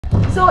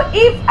So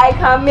if I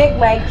can make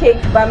my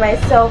cake by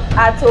myself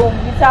at home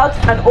without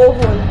an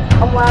oven,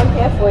 I'm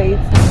here for it.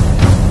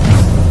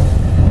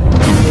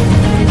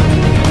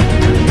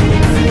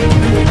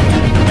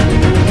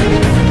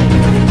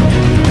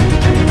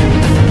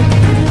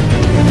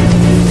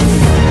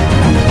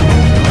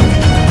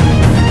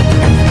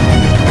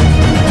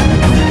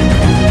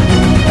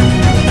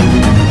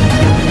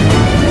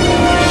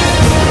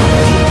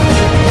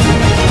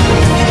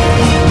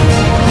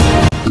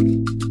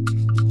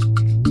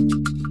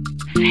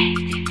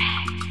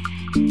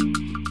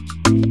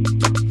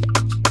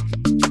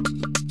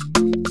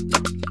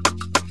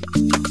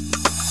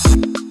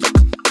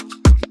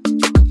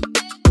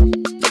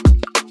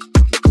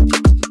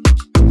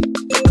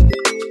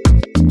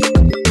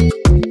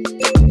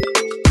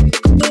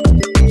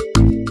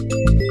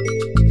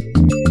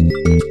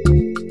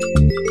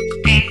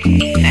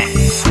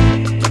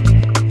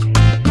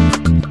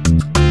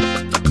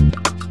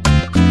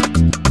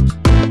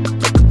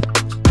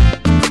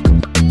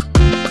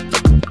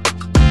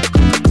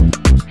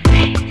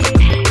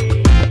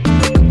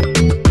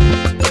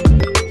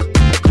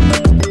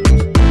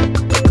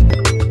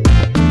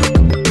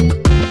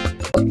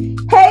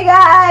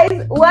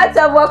 What's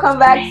up? Welcome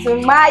back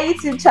to my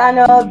YouTube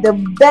channel, the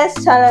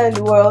best channel in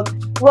the world.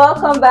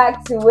 Welcome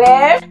back to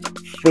where?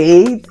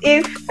 Faith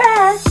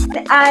Effects.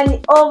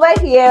 And over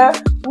here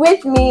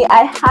with me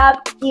I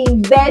have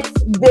Yvette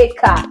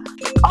Baker,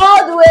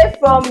 all the way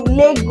from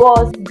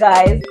Lagos,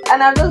 guys.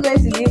 And I'm just going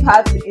to leave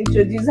her to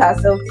introduce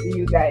herself to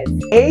you guys.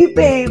 Hey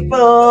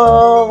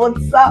people,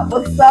 what's up,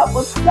 what's up,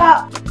 what's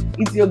up?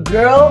 It's your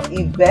girl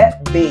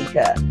Yvette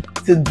Baker.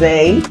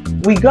 Today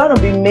we're gonna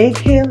be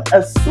making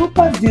a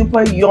super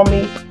duper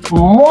yummy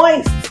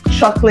moist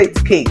chocolate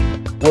cake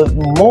with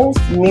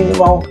most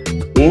minimal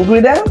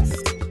ingredients,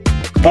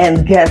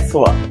 and guess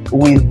what,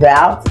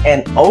 without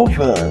an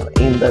oven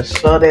in the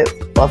shortest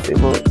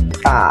possible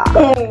time.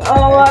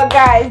 Oh my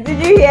guys,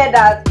 did you hear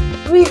that?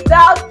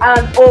 Without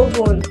an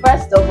oven.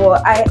 First of all,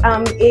 I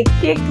am a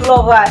cake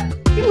lover.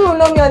 People who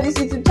know me on this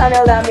YouTube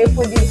channel that I'm a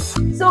foodie.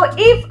 So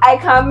if I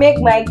can make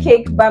my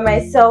cake by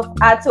myself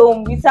at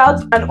home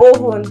without an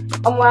oven,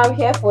 I'm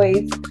here for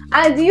it.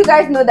 And do you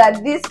guys know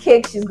that this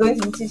cake she's going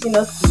to be teaching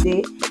us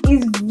today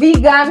is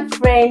vegan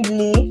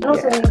friendly? And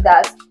also need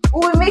that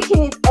we'll be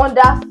making it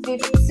under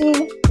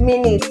 15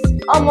 minutes.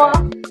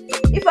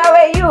 If I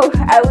were you,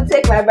 I would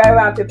take my Bible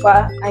and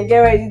paper and get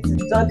ready to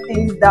jot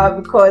things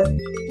down, because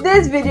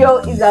this video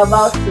is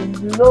about to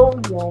blow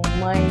your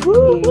mind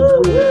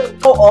away.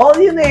 So all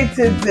you need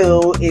to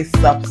do is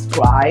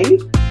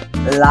subscribe,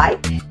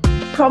 like,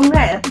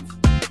 comment,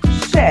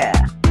 share,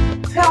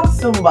 tell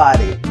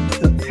somebody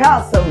to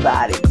tell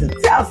somebody to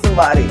tell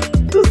somebody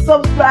to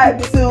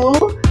subscribe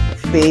to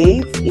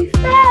Faith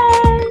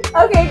Effects.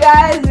 Okay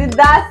guys, with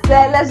that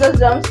said, let's just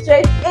jump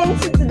straight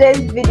into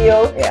today's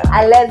video.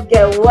 And let's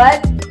get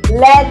what?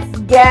 Let's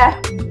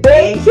get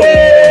baking!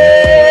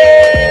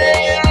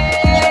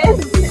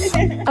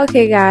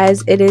 Okay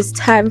guys, it is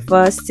time for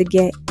us to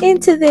get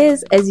into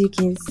this. As you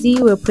can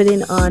see, we're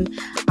putting on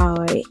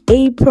our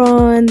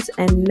aprons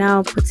and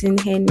now putting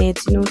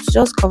hairnets, to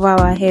just cover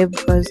our hair,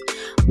 because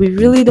we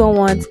really don't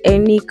want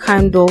any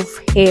kind of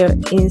hair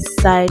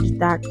inside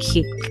that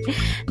cake.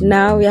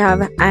 Now we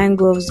have hand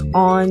gloves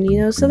on,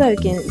 so that we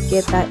can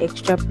get that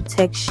extra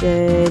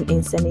protection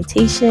and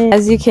sanitation.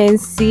 As you can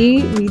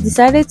see, we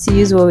decided to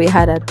use what we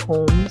had at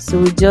home, so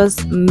we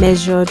just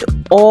measured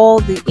all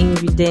the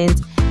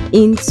ingredients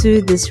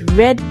into this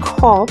red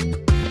cup,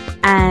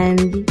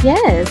 and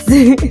yes.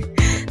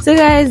 So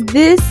guys,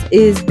 this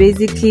is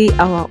basically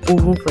our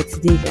oven for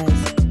today,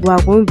 guys. We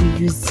are going to be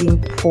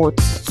using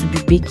pots to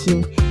be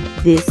baking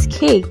this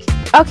cake.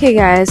 Okay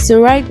guys,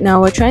 so right now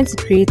we're trying to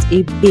create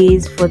a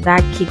base for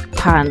that cake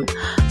pan.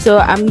 So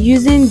I'm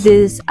using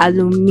this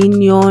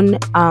aluminium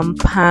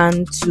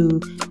pan to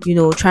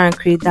try and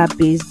create that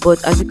base,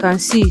 but as you can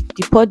see,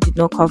 the pot did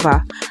not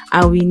cover,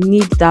 and we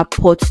need that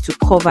pot to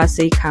cover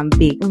so it can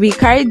bake. We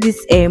carried this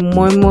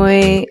moi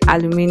moi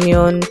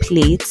aluminium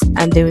plate,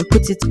 and then we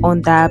put it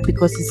on that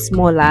because it's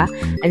smaller,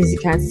 and as you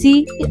can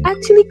see, it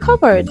actually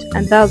covered,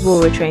 and that's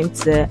what we're trying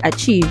to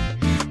achieve.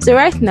 So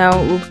right now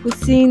we're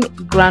putting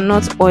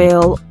groundnut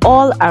oil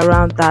all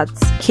around that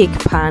cake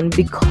pan,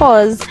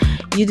 because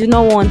you do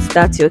not want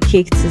that your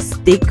cake to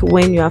stick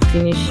when you are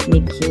finished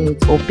making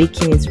it, or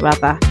baking it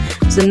rather.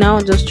 So now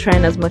just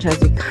trying as much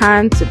as you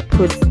can to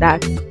put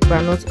that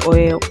groundnut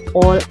oil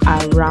all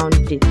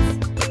around it.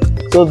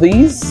 So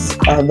these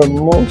are the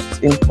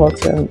most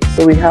important.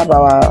 So we have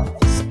our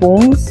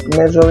spoons,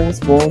 measuring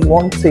spoons,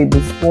 1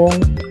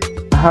 tablespoon,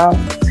 half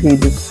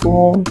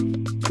tablespoon,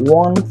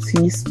 1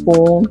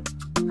 teaspoon,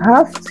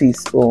 half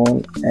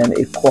teaspoon, and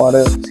a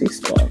 1/4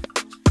 teaspoon.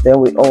 Then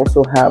we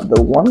also have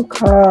the 1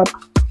 cup,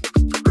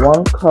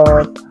 half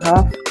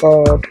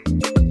cup,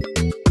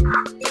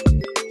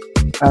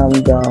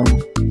 and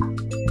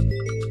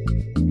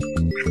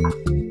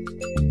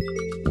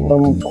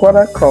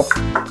 1/4 cup,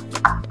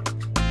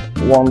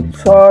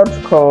 1/3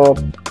 cup,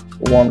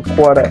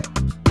 1/4,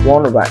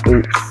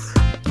 1/8.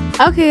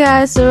 Okay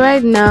guys, so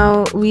right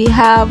now we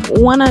have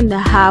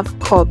 1.5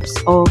 cups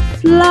of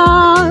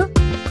flour.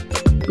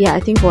 Yeah, I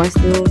think we're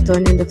still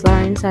turning the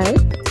flour inside.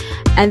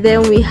 And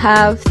then we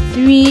have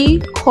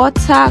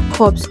 3/4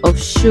 cups of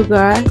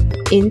sugar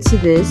into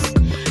this.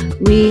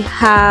 We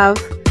have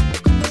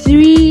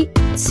 3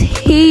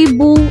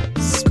 tablespoons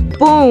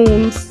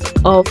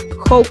of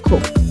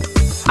cocoa,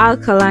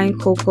 alkaline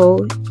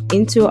cocoa,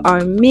 into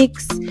our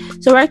mix.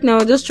 So right now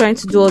we're just trying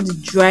to do all the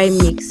dry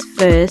mix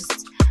first.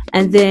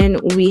 And then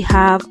we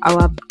have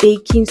our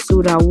baking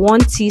soda,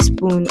 1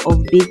 teaspoon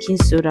of baking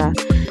soda.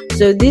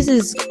 So this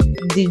is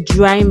the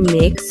dry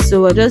mix,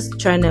 so we're just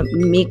trying to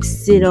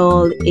mix it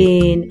all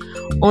in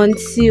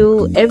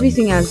until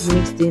everything has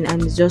mixed in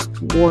and it's just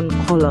one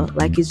color,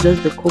 like it's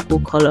just the cocoa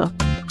color.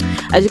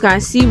 As you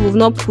can see, we've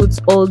not put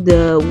all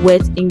the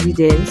wet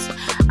ingredients.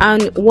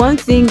 And one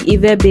thing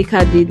Yvette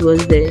Baker did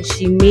was that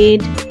she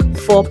made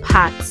 4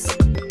 parts.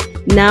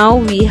 Now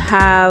we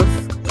have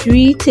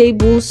 3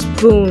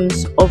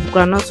 tablespoons of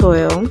groundnut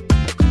oil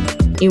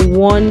in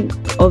one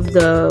of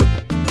the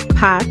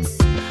parts.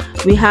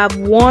 We have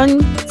 1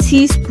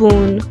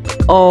 teaspoon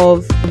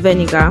of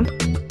vinegar,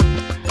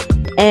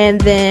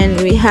 and then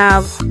we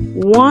have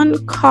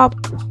 1 cup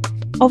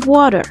of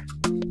water.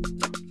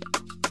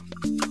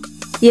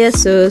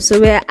 Yes, so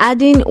we're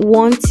adding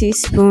 1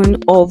 teaspoon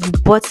of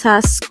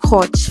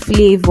butterscotch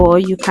flavor.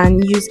 You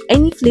can use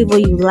any flavor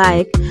you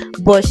like,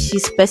 but she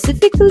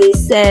specifically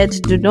said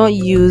do not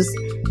use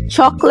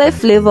chocolate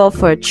flavor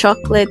for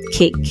chocolate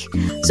cake.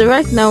 So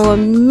right now we're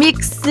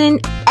mixing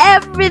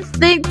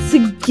everything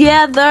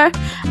together,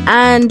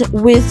 and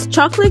with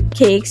chocolate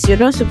cakes you're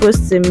not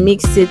supposed to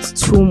mix it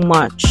too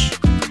much.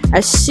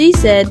 As she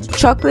said,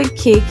 chocolate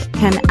cake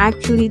can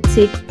actually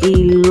take a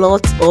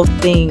lot of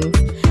things,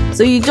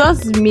 so you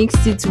just mix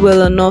it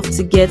well enough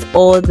to get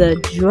all the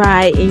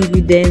dry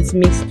ingredients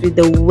mixed with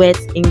the wet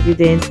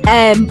ingredients,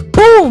 and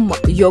boom,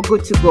 you're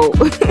good to go.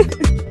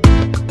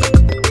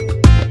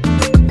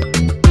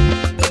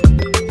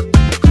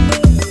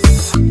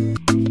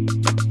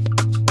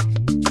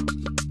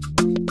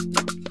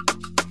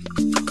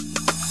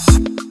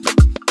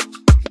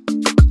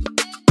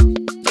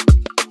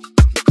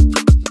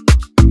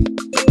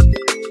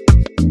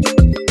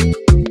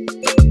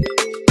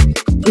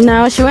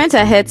 Now she went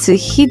ahead to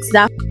heat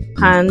that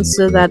pan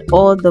so that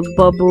all the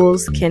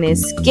bubbles can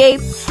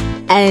escape,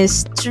 and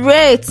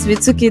straight we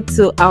took it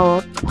to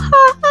our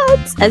pot.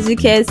 As you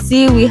can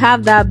see, we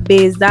have that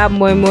base, that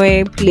moi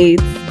moi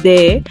plate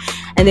there,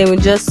 and then we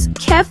just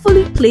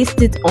carefully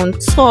placed it on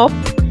top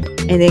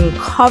and then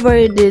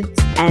covered it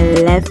and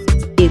left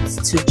it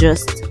to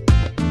just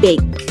bake.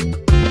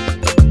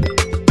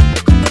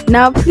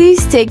 Now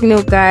please take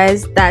note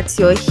guys that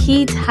your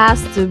heat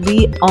has to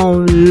be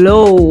on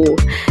low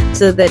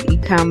so that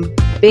it can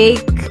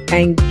bake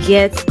and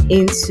get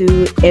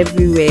into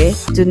everywhere.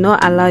 Do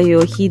not allow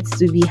your heat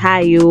to be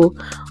high,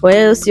 or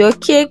else your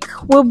cake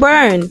will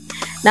burn.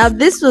 Now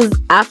this was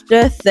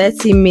after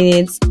 30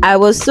 minutes. I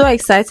was so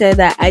excited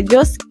that I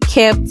just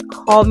kept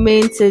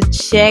coming to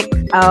check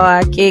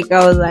our cake.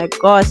 I was like,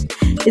 gosh,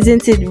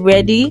 isn't it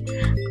ready?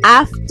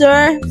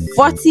 After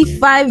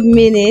 45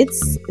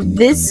 minutes,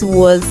 this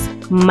was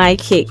my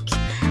cake.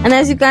 And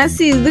as you can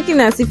see, it's looking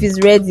as if it's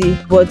ready,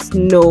 but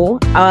no,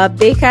 our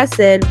baker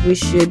said we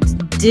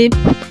should dip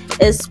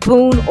a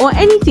spoon or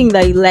anything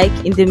that you like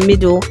in the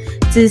middle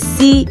to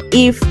see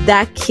if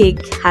that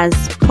cake has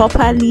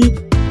properly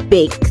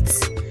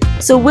baked.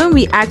 So when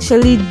we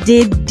actually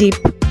did dip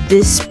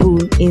this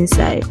spoon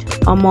inside,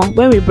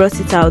 when we brought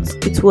it out,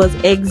 it was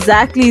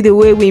exactly the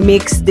way we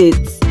mixed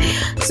it.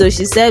 So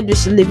she said we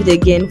should leave it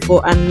again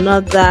for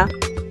another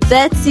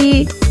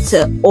 30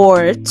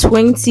 or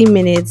 20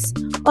 minutes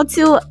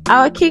until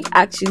our cake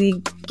actually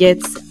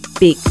gets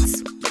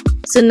baked.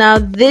 So now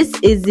this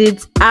is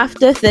it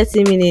after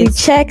 30 minutes. We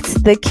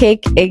checked the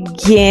cake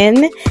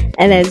again,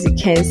 and as you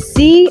can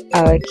see,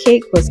 our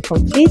cake was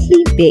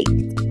completely baked.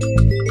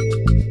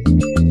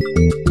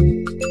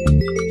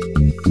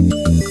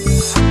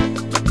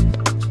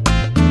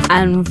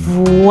 And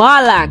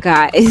voila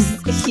guys,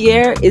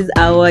 here is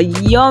our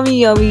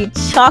yummy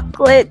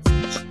chocolate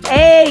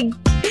cake.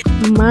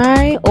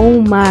 My oh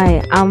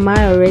my, am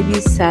I already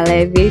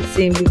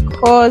salivating,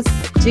 because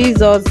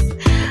Jesus,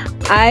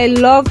 I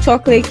love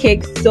chocolate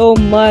cake so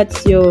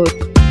much, yo.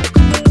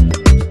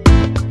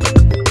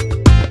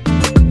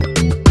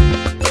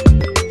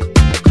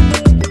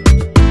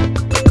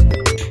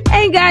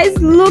 And guys,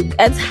 look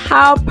at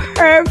how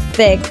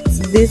perfect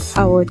this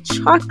our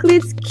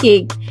chocolate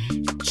cake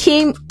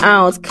came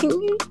out.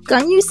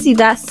 Can you see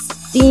that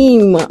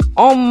steam?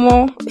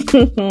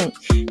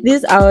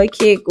 This our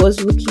cake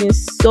was looking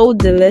so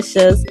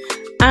delicious,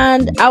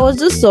 and I was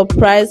just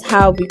surprised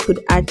how we could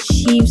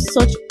achieve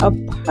such a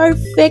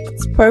perfect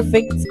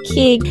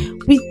cake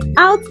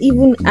without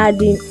even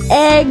adding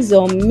eggs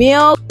or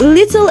milk.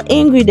 Little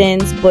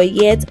ingredients, but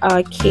yet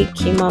our cake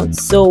came out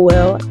so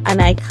well,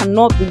 and I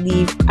cannot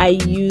believe I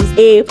used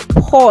a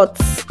pot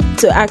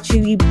to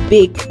actually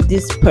bake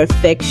this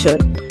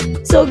perfection.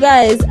 So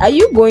guys, are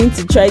you going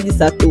to try this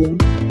at home?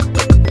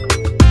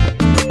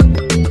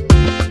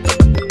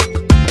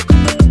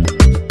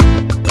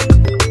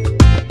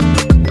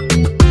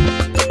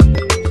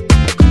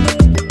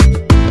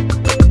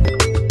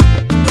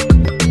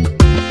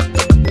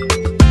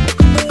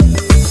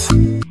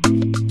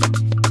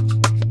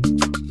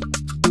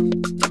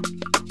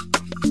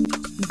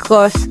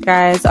 gosh,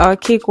 guys, our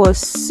cake was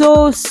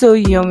so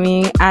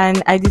yummy,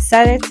 and I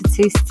decided to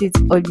taste it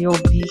on your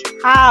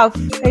behalf.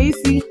 Can you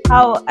see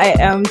how I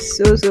am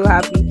so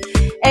happy?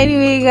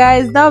 Anyway,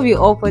 guys, that'll be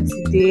all for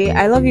today.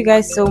 I love you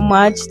guys so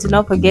much. Do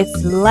not forget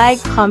to like,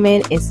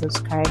 comment, and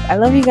subscribe. I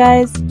love you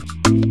guys.